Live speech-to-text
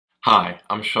Hi,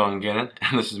 I'm Sean Gannon,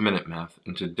 and this is Minute Math,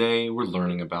 and today we're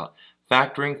learning about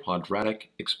factoring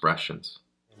quadratic expressions.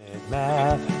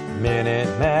 Minute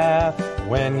Math,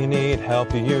 when you need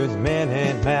help you use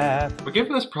Minute Math. We're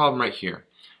given this problem right here,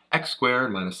 x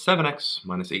squared minus 7x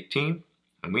minus 18,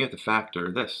 and we have to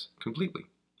factor this completely.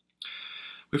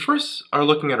 We first are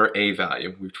looking at our a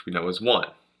value, which we know is 1.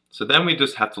 So then we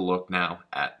just have to look now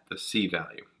at the c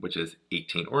value, which is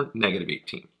 18, or negative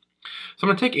 18. So I'm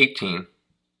going to take 18,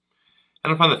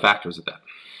 and I'll find the factors of that.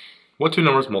 What two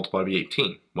numbers multiply to be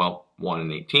 18? Well, 1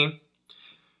 and 18,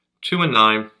 2 and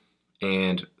 9,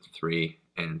 and 3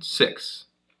 and 6.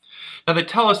 Now they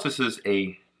tell us this is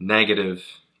a negative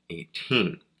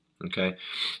 18. Okay,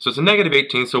 so it's a negative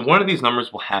 18, so one of these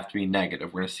numbers will have to be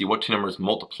negative. We're going to see what two numbers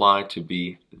multiply to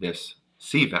be this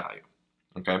c value.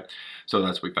 Okay, so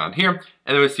that's what we found here.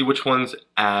 And then we see which ones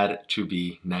add to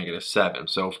be negative 7.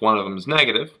 So if one of them is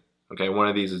negative, okay, one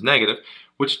of these is negative,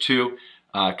 which two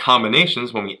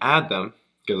combinations, when we add them,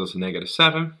 gives us a negative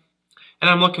 7. And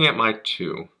I'm looking at my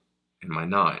 2 and my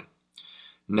 9.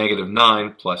 Negative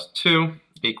 9 plus 2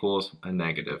 equals a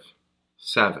negative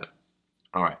 7.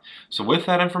 All right, so with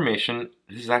that information,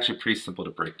 this is actually pretty simple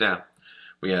to break down.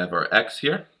 We have our x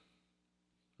here,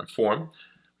 our form.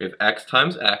 We have x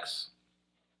times x.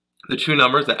 The two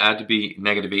numbers that add to be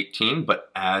negative 18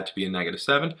 but add to be a negative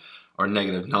 7 are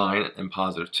negative 9 and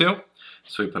positive 2.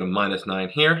 So we put a minus 9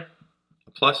 here,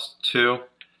 a plus 2,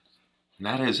 and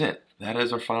that is it. That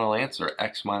is our final answer,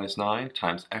 x minus 9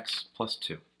 times x plus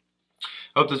 2.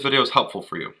 I hope this video was helpful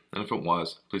for you, and if it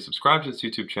was, please subscribe to this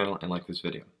YouTube channel and like this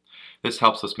video. This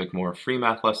helps us make more free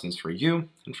math lessons for you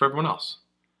and for everyone else.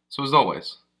 So as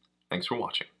always, thanks for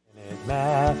watching.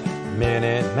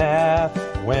 Minute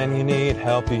Math, when you need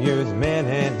help you use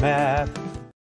Minute Math.